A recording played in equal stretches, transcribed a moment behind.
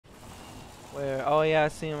Where? Oh yeah, I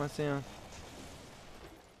see him. I see him.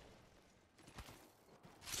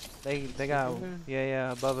 They got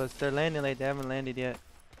yeah above us. They're landing like they haven't landed yet.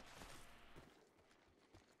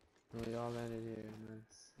 We all landed here.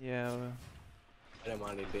 Nice. Yeah. I didn't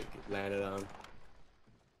want to get landed on. Round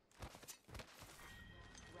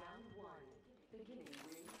one, beginning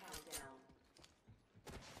ring countdown.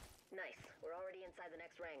 Nice. We're already inside the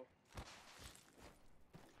next ring.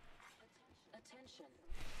 Attention.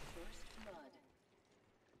 First blood.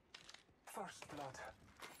 First blood.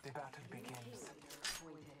 The battle begins.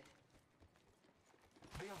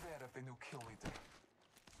 Be aware of the new kill leader.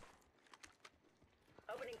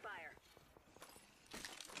 Opening fire.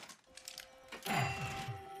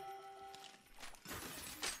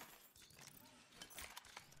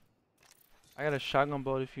 I got a shotgun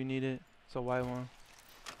bolt if you need it. It's a white one.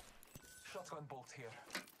 Shotgun bolt here.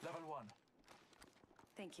 Level 1.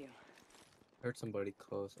 Thank you. Heard somebody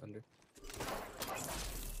close under.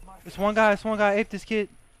 It's one guy. It's one guy. Ape this kid.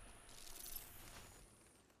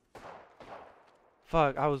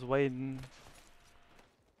 Fuck, I was waiting.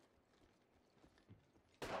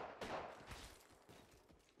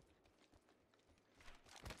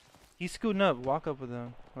 He's scooting up. Walk up with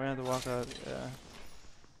him. We're gonna have to walk up. Yeah.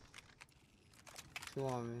 Two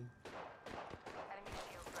on me. Enemy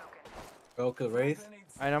shield broken. Broke the wraith.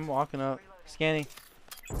 Alright, I'm walking up. Scanning.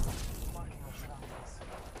 Marking our surroundings.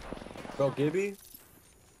 Bro, Gibby. Need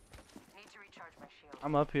to recharge my shield.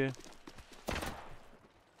 I'm up here.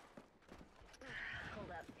 Hold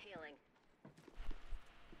up. Healing.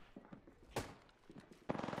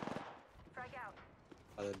 Frag out.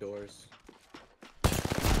 By the doors.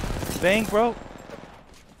 Bang, bro.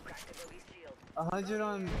 Crack the release shield. 100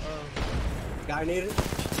 on. Guy needed.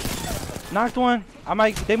 Knocked one.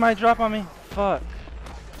 They might drop on me. Fuck.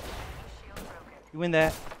 You win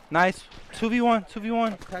that. Nice. 2v1.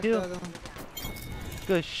 2v1. Cracked Heal. the other one.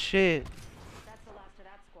 Good shit. That's the last of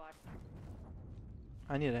that squad.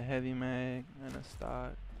 I need a heavy mag and a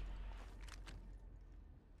stock.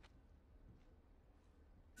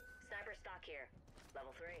 Sniper stock here.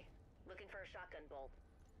 Level 3. Looking for a shotgun bolt.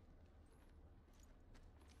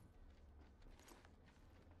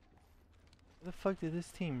 Where the fuck did this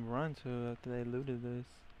team run to after they looted this?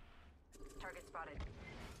 Target spotted.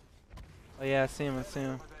 Oh yeah, I see him. I see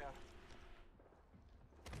him. Over there.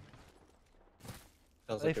 Sounds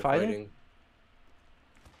Are like they they're fighting?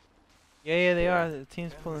 Yeah, they are. The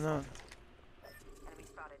team's pulling up. Enemy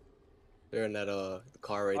spotted. They're in that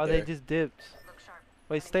car right Oh, there. they just dipped. Look sharp.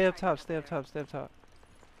 Wait, stay up top. Stay up top. Stay up top.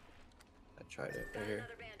 I tried it Got right here.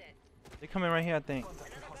 another bandit. They're coming right here, I think. Contact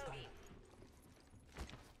with hostile.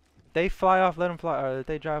 They fly off. Let them fly. Or if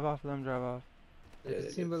they drive off. Let them drive off. Yeah,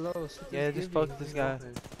 The team below. Shoot Yeah, this just Gibby. focus this He's guy.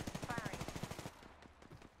 open. Firing.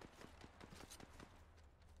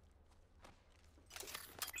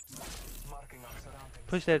 Marking our surroundings.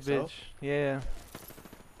 Push that So? bitch. Yeah.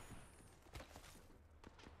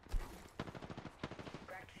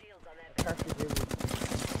 Cracked shields on that Cracked the Gibby.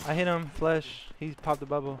 I hit him. Flesh. He popped the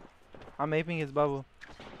bubble. I'm aping his bubble.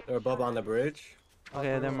 They're above on the bridge. Okay,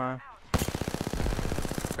 never mind.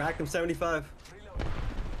 Cracked him 75. He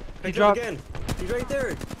Picked him dropped. again. He's right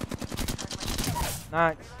there.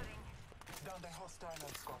 Nice. Down the hostile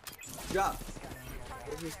squad. Drop. Scanning the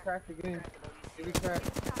area. Gibby's cracked again. Gibby cracked.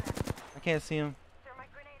 I can't see him. Thermite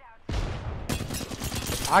grenade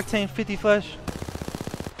out. Octane 50 flesh.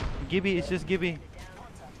 Gibby, it's just Gibby.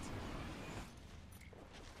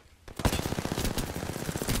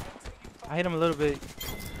 I hit him a little bit.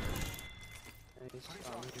 And he's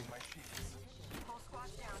shot me. My shields. Whole squad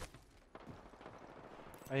down.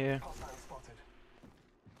 Right here. Hostile spotted.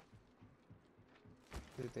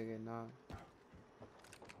 Dude, they get knocked.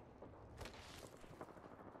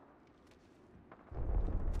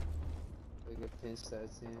 They get pinched that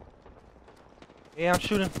team. Yeah, I'm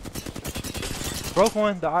shooting. Broke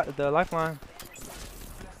one. The lifeline.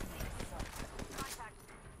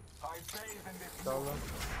 I bathe in this Solo.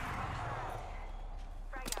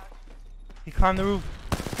 Frag out. He climbed the roof.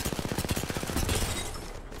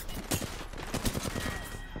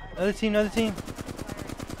 Another team. Another team. Confirmed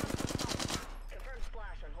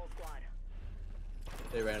splash on whole squad.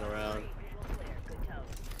 They ran around. Visual clear. Good toes.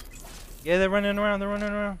 Yeah, they're running around. They're running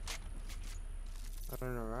around.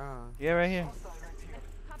 Running around. Yeah, right here. hostile right here.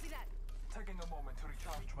 Copy that. Taking a moment to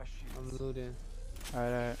recharge my shields. I'm looting.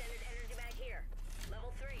 Alright, alright. Extended energy mag here.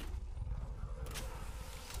 Level 3.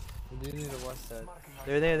 You do need to watch that. Marking our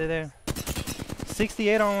They're there. They're there.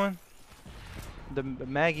 68 on one. The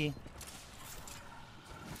Maggie.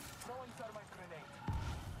 throwing thermite grenade.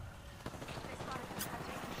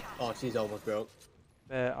 Oh, she's almost broke.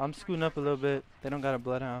 I'm scooting up a little bit. They don't got a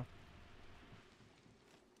bloodhound.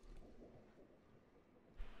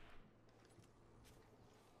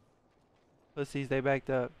 Pussies, they backed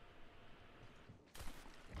up.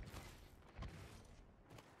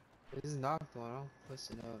 This is knocked one. I'm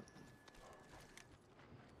pushing up.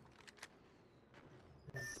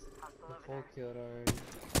 The full killed already.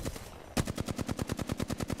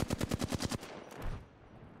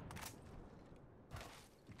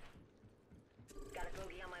 Got a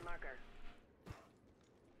bogey on my marker.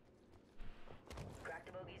 Cracked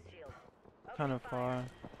the bogey's shield. Okay, Kind of fire.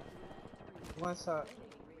 far. One shot.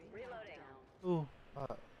 Reloading. Ooh.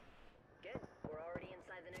 Good. We're already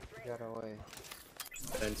inside the next ring. Got away.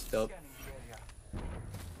 Fenced up. Scanning the area.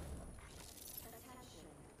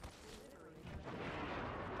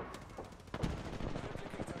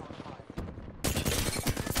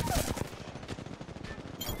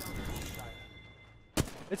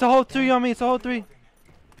 It's a whole 3 on me. It's a whole 3.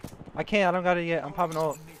 I can't. I don't got it yet. I'm popping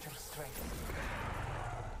ult.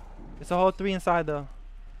 It's a whole 3 inside though.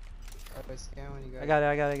 Alright, scan when you got I got it.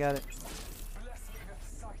 I got it. I got it.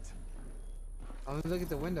 I'm gonna look at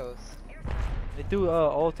the windows. They threw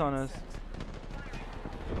ult on us.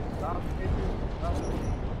 Stop,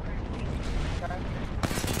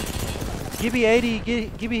 Gibby 80.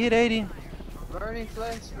 Gibby hit 80. burning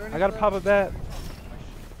flesh, burning I gotta pop it back.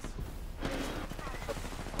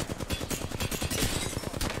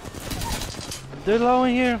 They're low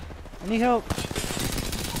in here. I need help.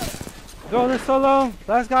 Bro, they're so low.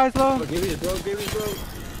 Last guy's low. Oh, give me bro, give me bro.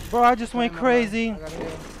 Bro, I just went crazy. I gotta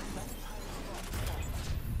heal.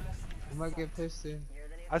 We might get pissed in.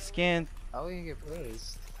 I scanned. How we gonna get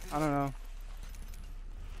pissed? I don't know.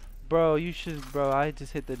 Bro, you should. Bro, I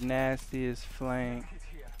just hit the nastiest flank.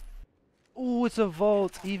 Ooh, it's a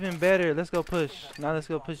vault. Even better. Let's go push. Now let's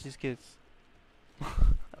go push these kids.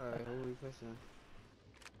 Alright, who are we pushing?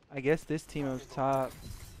 I guess this team up top.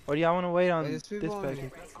 Or do y'all want to wait on Hey, there's this people on package?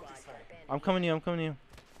 me. I'm coming to you. I'm coming to you.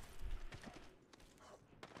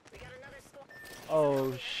 We got another squad.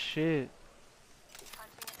 Oh shit.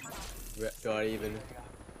 Got even.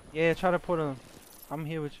 Yeah, try to portal them. I'm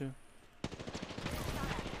here with you.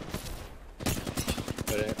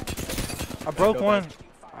 Got it. I broke go one. back.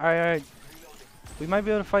 Alright. We might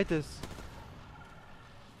be able to fight this.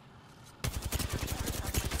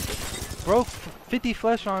 Broke 50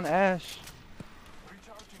 flesh on Ash.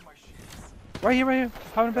 Right here, right here.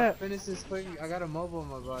 Popping back. Finish this quick. I got a mobile on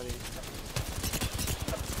my body.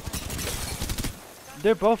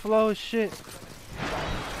 They're both low as shit.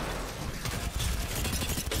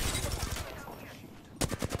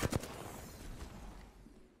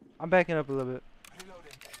 I'm backing up a little bit.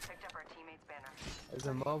 Picked up our teammate's banner. There's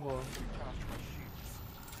a mobile.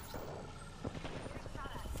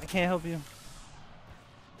 I can't help you.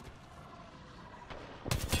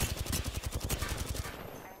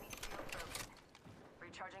 Enemy shield broken.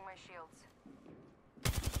 Recharging my shields.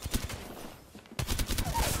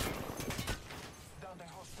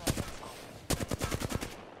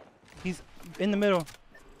 He's in the middle.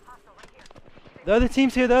 Hostile right here. The other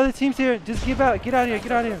team's here. The other team's here. Just get out. Get out of here.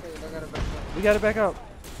 Get out of here. Okay, I gotta back up. We gotta back up.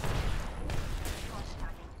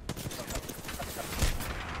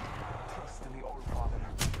 Trust in the old father.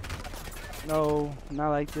 No, not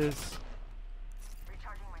like this.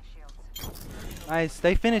 Recharging my shields. Nice.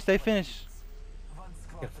 They finished. They finished.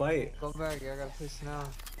 Can fight. Go back, I gotta push now.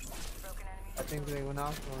 Broken enemy. I think they went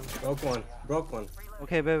off one. Broke one. Broke one.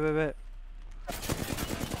 Okay, bet.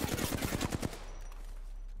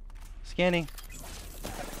 Scanning.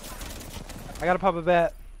 I gotta pop a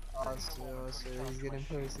bat. Oh shit, he's getting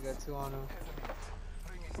pushed. He got 2 on him.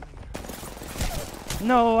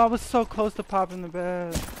 No, I was so close to popping the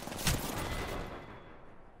bat.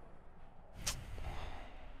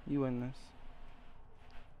 You win this.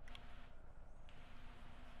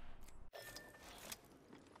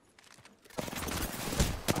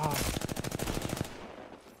 Ah.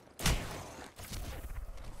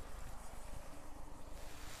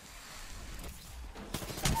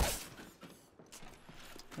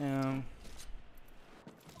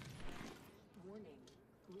 Warning.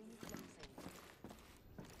 Ring closing.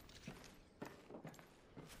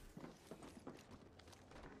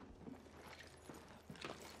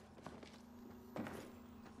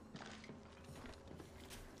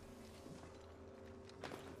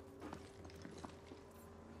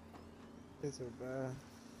 These are bad.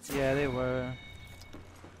 Yeah, they were.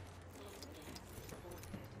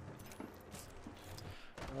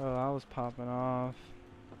 Oh, I was popping off.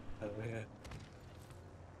 Oh, yeah.